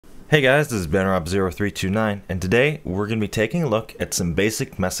Hey guys, this is BenRob0329, and today we're going to be taking a look at some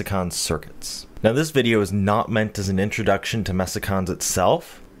basic Mesecons circuits. Now this video is not meant as an introduction to Mesecons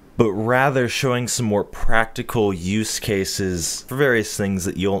itself, but rather showing some more practical use cases for various things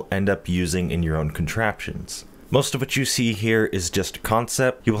that you'll end up using in your own contraptions. Most of what you see here is just a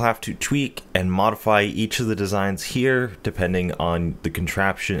concept. You will have to tweak and modify each of the designs here depending on the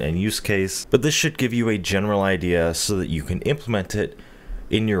contraption and use case, but this should give you a general idea so that you can implement it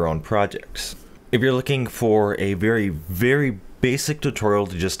in your own projects. If you're looking for a very basic tutorial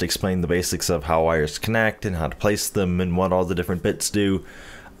to just explain the basics of how wires connect and how to place them and what all the different bits do,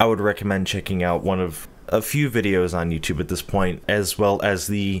 I would recommend checking out one of a few videos on YouTube at this point, as well as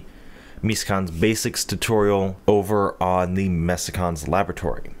the Mesecons basics tutorial over on the Mesecons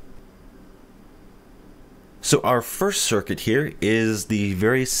laboratory. So our first circuit here is the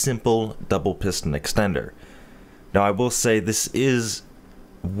very simple double piston extender. Now I will say this is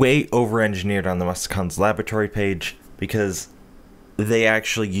way over-engineered on the Mesecons laboratory page because they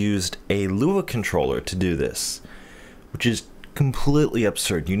actually used a Lua controller to do this, which is completely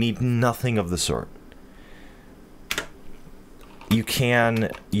absurd. You need nothing of the sort. You can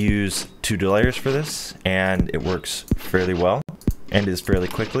use two delayers for this, and it works fairly well and is fairly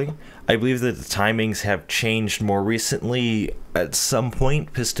quickly. I believe that the timings have changed more recently. At some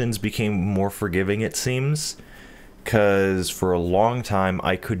point, pistons became more forgiving, it seems, because for a long time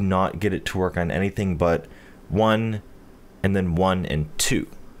I could not get it to work on anything but 1 and then 1 and 2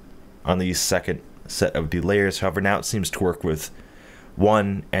 on the second set of delayers. However, now it seems to work with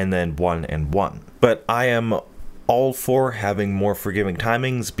 1 and then 1 and 1. But I am all for having more forgiving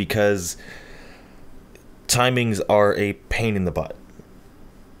timings because timings are a pain in the butt.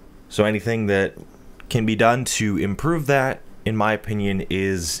 So anything that can be done to improve that, in my opinion,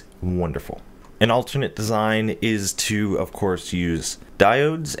 is wonderful. An alternate design is to, of course, use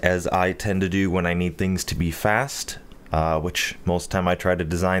diodes, as I tend to do when I need things to be fast, which most time I try to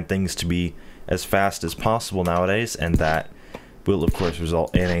design things to be as fast as possible nowadays, and that will, of course,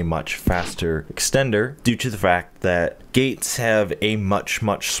 result in a much faster extender due to the fact that gates have a much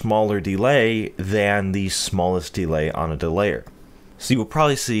smaller delay than the smallest delay on a delayer. So you will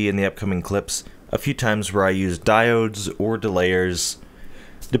probably see in the upcoming clips a few times where I use diodes or delayers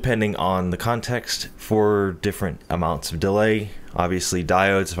depending on the context for different amounts of delay. Obviously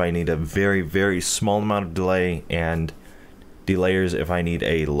diodes if I need a very small amount of delay, and delayers if I need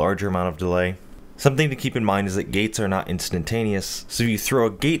a larger amount of delay. Something to keep in mind is that gates are not instantaneous, so if you throw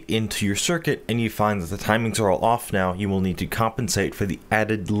a gate into your circuit and you find that the timings are all off now, you will need to compensate for the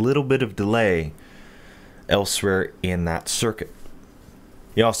added little bit of delay elsewhere in that circuit.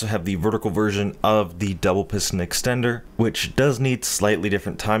 You also have the vertical version of the double piston extender, which does need slightly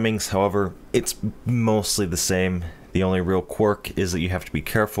different timings. However, it's mostly the same. The only real quirk is that you have to be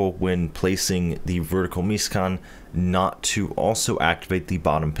careful when placing the vertical Mesecon not to also activate the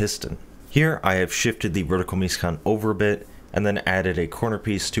bottom piston. Here I have shifted the vertical Mesecon over a bit and then added a corner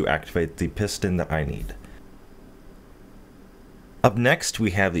piece to activate the piston that I need. Up next,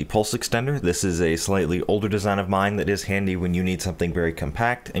 we have the pulse extender. This is a slightly older design of mine that is handy when you need something very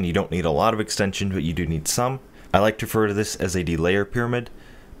compact and you don't need a lot of extension, but you do need some. I like to refer to this as a delayer pyramid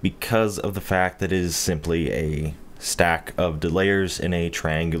because of the fact that it is simply a stack of delayers in a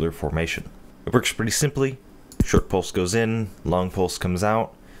triangular formation. It works pretty simply. Short pulse goes in, long pulse comes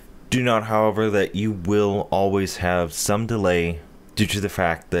out. Do note, however, that you will always have some delay due to the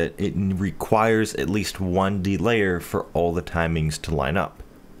fact that it requires at least one delayer for all the timings to line up.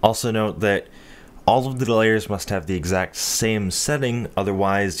 Also note that all of the delayers must have the exact same setting,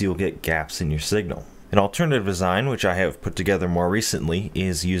 otherwise you'll get gaps in your signal. An alternative design, which I have put together more recently,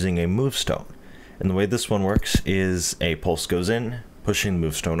 is using a movestone. And the way this one works is a pulse goes in, pushing the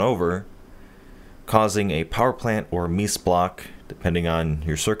movestone over, causing a power plant or Mes block, depending on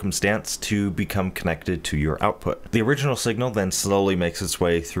your circumstance, to become connected to your output. The original signal then slowly makes its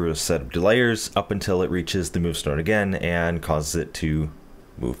way through a set of delayers up until it reaches the movestone again and causes it to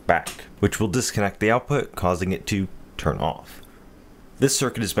move back, which will disconnect the output, causing it to turn off. This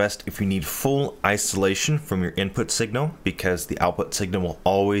circuit is best if you need full isolation from your input signal, because the output signal will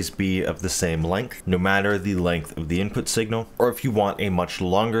always be of the same length, no matter the length of the input signal, or if you want a much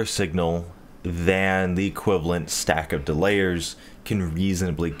longer signal than the equivalent stack of delayers can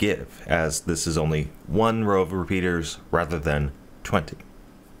reasonably give, as this is only one row of repeaters rather than 20.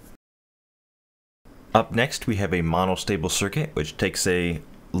 Up next, we have a monostable circuit, which takes a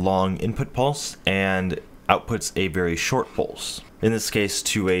long input pulse and outputs a very short pulse, in this case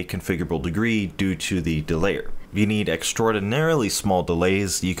to a configurable degree due to the delayer. If you need extraordinarily small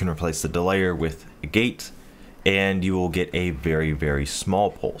delays, you can replace the delayer with a gate and you will get a very, very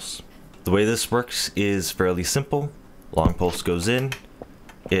small pulse. The way this works is fairly simple. Long pulse goes in,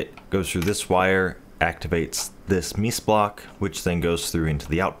 it goes through this wire, activates this Mies block, which then goes through into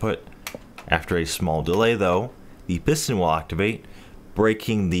the output. After a small delay though, the piston will activate,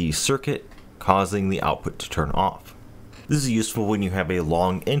 breaking the circuit, causing the output to turn off. This is useful when you have a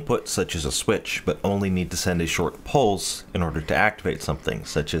long input such as a switch, but only need to send a short pulse in order to activate something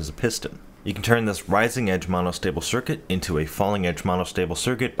such as a piston. You can turn this rising edge monostable circuit into a falling edge monostable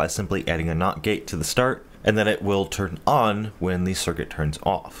circuit by simply adding a NOT gate to the start, and then it will turn on when the circuit turns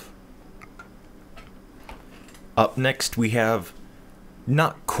off. Up next we have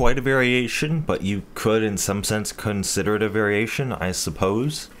not quite a variation, but you could in some sense consider it a variation, I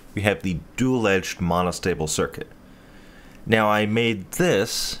suppose. We have the dual-edged monostable circuit. Now I made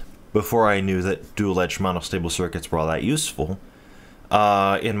this before I knew that dual-edged monostable circuits were all that useful,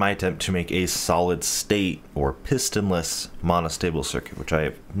 in my attempt to make a solid state or pistonless monostable circuit, which I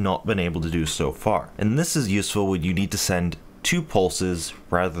have not been able to do so far. And this is useful when you need to send 2 pulses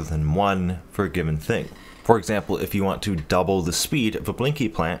rather than 1 for a given thing. For example, if you want to double the speed of a blinky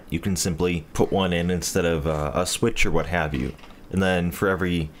plant, you can simply put one in instead of a switch or what have you. And then for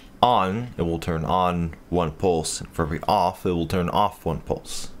every on, it will turn on 1 pulse, and for every off, it will turn off 1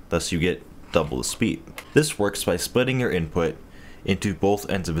 pulse. Thus you get double the speed. This works by splitting your input into both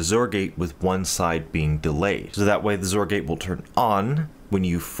ends of a XOR gate with one side being delayed. So that way the XOR gate will turn on when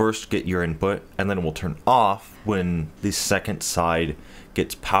you first get your input, and then it will turn off when the second side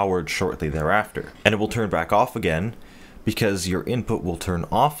gets powered shortly thereafter. And it will turn back off again because your input will turn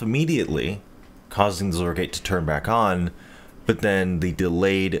off immediately, causing the XOR gate to turn back on, but then the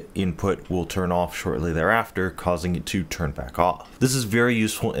delayed input will turn off shortly thereafter, causing it to turn back off. This is very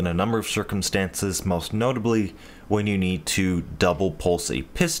useful in a number of circumstances, most notably when you need to double pulse a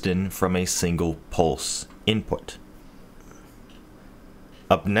piston from a single pulse input.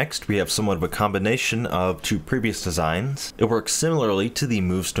 Up next, we have somewhat of a combination of 2 previous designs. It works similarly to the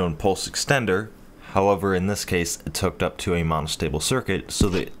Movestone pulse extender, however in this case it's hooked up to a monostable circuit so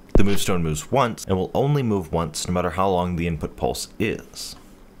that the Movestone moves once and will only move once no matter how long the input pulse is.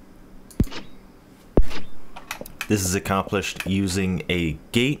 This is accomplished using a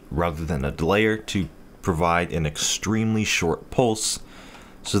gate rather than a delayer to provide an extremely short pulse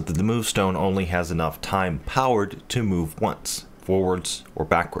so that the Movestone only has enough time powered to move once, forwards or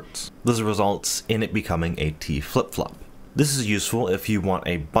backwards. This results in it becoming a T flip-flop. This is useful if you want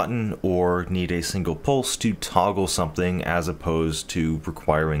a button or need a single pulse to toggle something as opposed to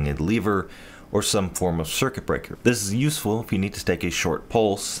requiring a lever or some form of circuit breaker. This is useful if you need to take a short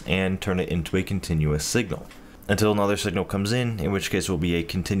pulse and turn it into a continuous signal, until another signal comes in which case it will be a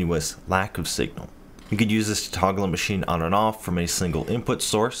continuous lack of signal. You could use this to toggle a machine on and off from a single input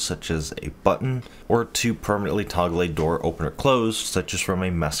source, such as a button, or to permanently toggle a door open or close, such as from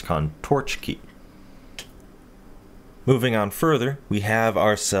a Mesecon torch key. Moving on further, we have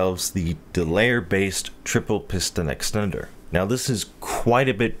ourselves the delayer-based triple piston extender. Now this is quite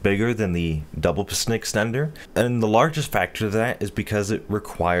a bit bigger than the double piston extender, and the largest factor of that is because it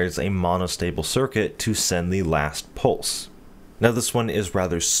requires a monostable circuit to send the last pulse. Now this one is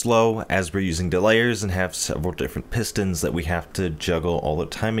rather slow as we're using delayers and have several different pistons that we have to juggle all the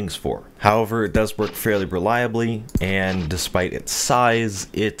timings for. However, it does work fairly reliably, and despite its size,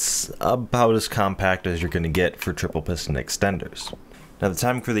 it's about as compact as you're going to get for triple piston extenders. Now the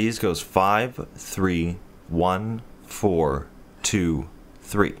timing for these goes 5, 3, 1, 4, 2,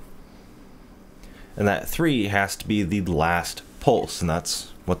 3. And that 3 has to be the last pulse, and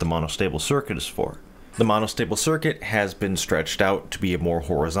that's what the monostable circuit is for. The monostable circuit has been stretched out to be a more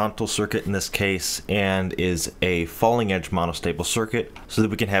horizontal circuit in this case, and is a falling edge monostable circuit so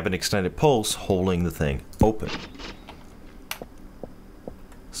that we can have an extended pulse holding the thing open.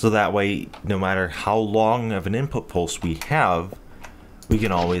 So that way, no matter how long of an input pulse we have, we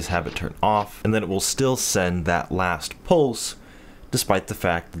can always have it turn off, and then it will still send that last pulse despite the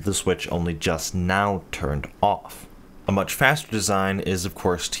fact that the switch only just now turned off. A much faster design is of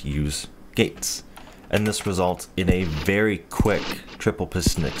course to use gates, and this results in a very quick triple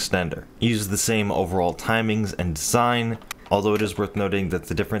piston extender. It uses the same overall timings and design, although it is worth noting that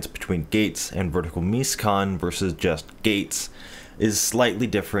the difference between gates and vertical Mesecon versus just gates is slightly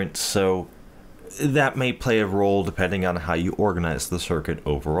different, so that may play a role depending on how you organize the circuit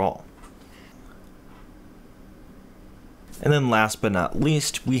overall. And then last but not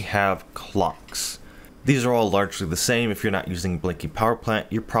least, we have clocks. These are all largely the same. If you're not using blinking power plant,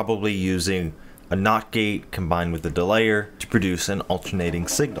 you're probably using a NOT gate combined with a delayer to produce an alternating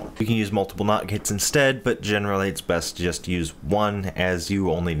signal. You can use multiple NOT gates instead, but generally it's best to just use one as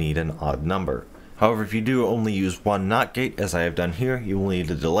you only need an odd number. However, if you do only use one NOT gate, as I have done here, you will need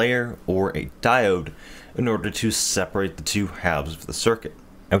a delayer or a diode in order to separate the two halves of the circuit.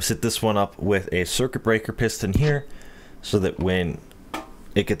 I would set this one up with a circuit breaker piston here, so that when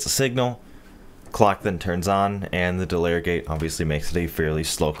it gets a signal, clock then turns on, and the delayer gate obviously makes it a fairly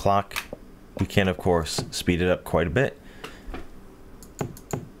slow clock. You can, of course, speed it up quite a bit,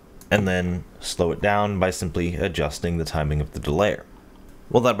 and then slow it down by simply adjusting the timing of the delayer.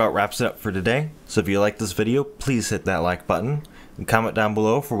 Well, that about wraps it up for today. So if you like this video, please hit that like button, and comment down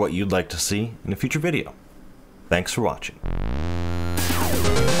below for what you'd like to see in a future video. Thanks for watching.